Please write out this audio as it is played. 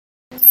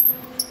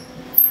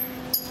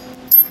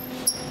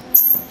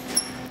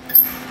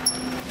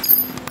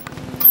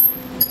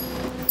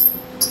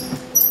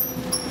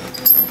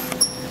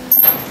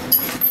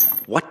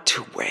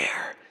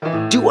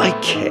do I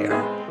care?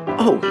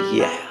 Oh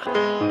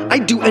yeah,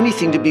 I'd do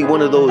anything to be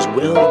one of those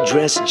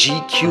well-dressed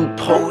GQ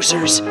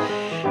posers,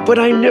 but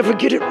I never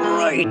get it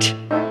right.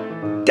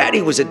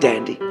 Daddy was a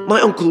dandy.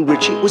 My Uncle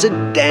Richie was a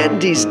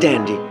dandy's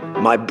dandy.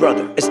 My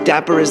brother, as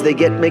dapper as they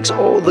get, makes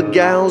all the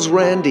gals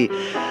randy.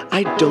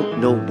 I don't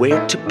know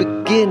where to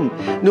begin.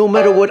 No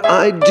matter what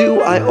I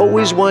do, I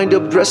always wind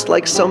up dressed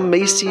like some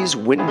Macy's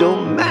window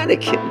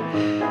mannequin.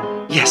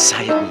 Yes,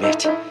 I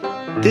admit,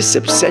 this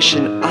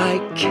obsession I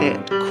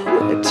can't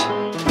quit.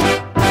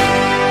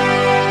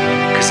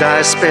 'Cause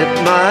I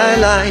spent my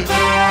life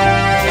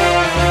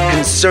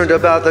concerned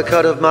about the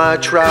cut of my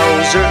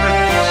trousers,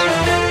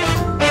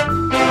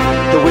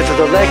 the width of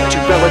the leg, too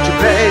bella to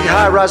peg,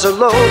 high rise or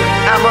low,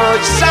 how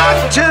much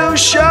sock to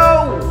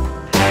show.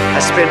 I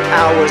spent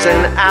hours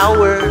and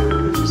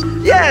hours.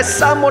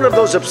 Yes, I'm one of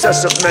those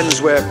obsessive men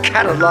who wear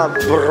catalog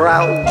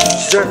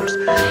browsers.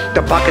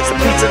 The pockets, the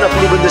pleats, and the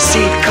blue in the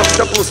seat, cuffs,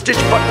 double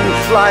stitch, button,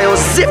 fly, or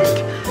zip.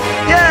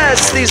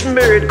 Yes, these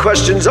myriad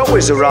questions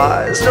always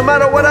arise, no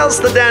matter what else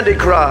the dandy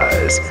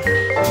cries.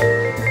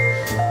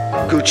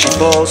 Gucci,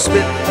 Paul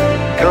Smith,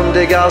 Comme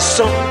des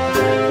Garçons,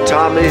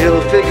 Tommy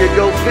Hilfiger,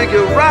 go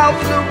figure,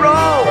 Ralph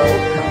Lauren,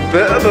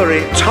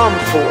 Burberry, Tom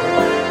Ford,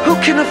 who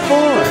can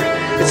afford?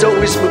 It's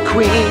always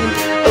McQueen,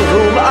 of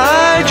whom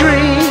I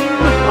dream.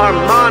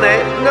 Armani,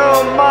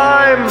 no,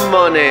 my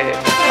money.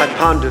 I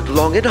pondered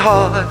long and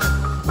hard.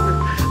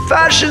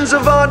 Fashion's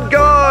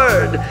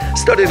avant-garde.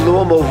 Studied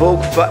L'Uomo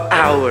Vogue for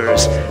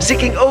hours,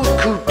 seeking haute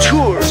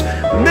couture's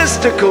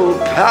mystical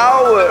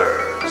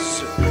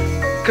powers.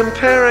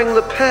 Comparing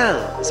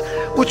lapels,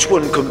 which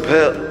one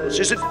compels?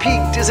 Is it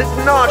peaked, is it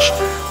notched?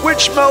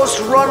 Which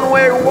most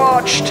runway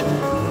watched?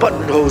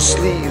 Buttonhole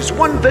sleeves,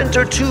 one vent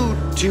or two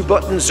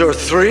buttons or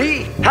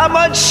three? How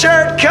much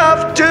shirt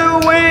cuff do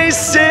we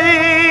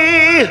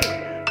see?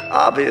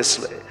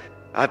 Obviously,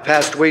 I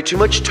passed way too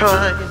much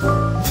time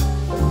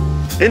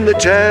in the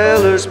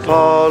tailor's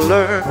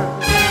parlor,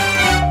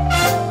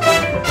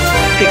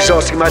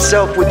 exhausting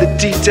myself with the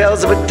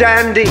details of a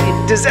dandy.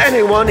 Does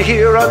anyone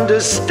here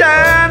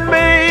understand me?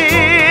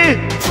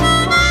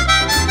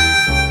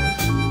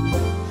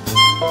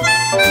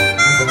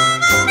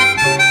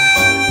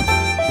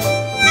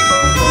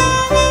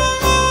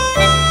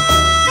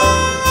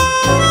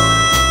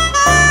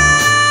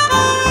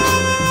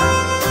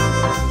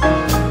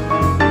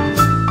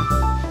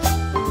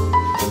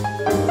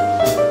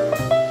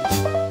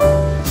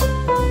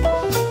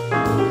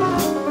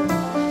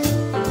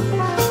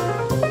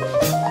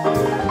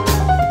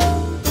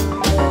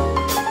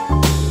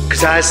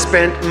 'Cause I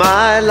spent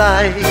my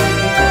life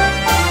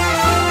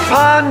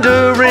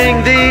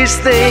pondering these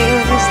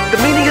things. The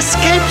meaning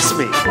escapes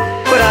me,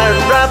 but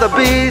I'd rather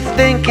be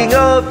thinking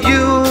of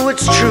you,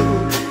 it's true.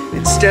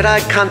 Instead I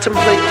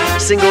contemplate,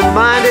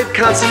 single-minded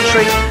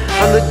concentrate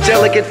on the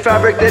delicate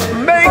fabric that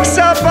makes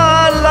up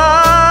our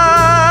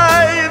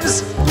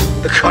lives.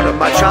 The cut of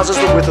my trousers,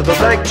 the width of the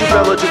leg, too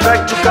bella, too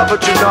beg, too cover,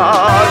 too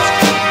not.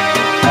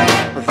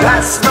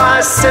 That's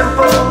my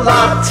simple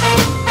lot.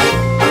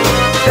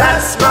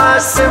 That's my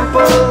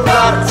simple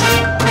lot.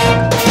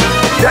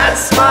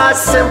 That's my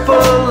simple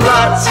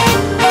lot.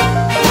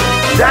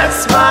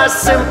 That's my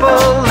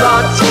simple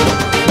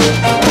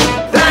lot.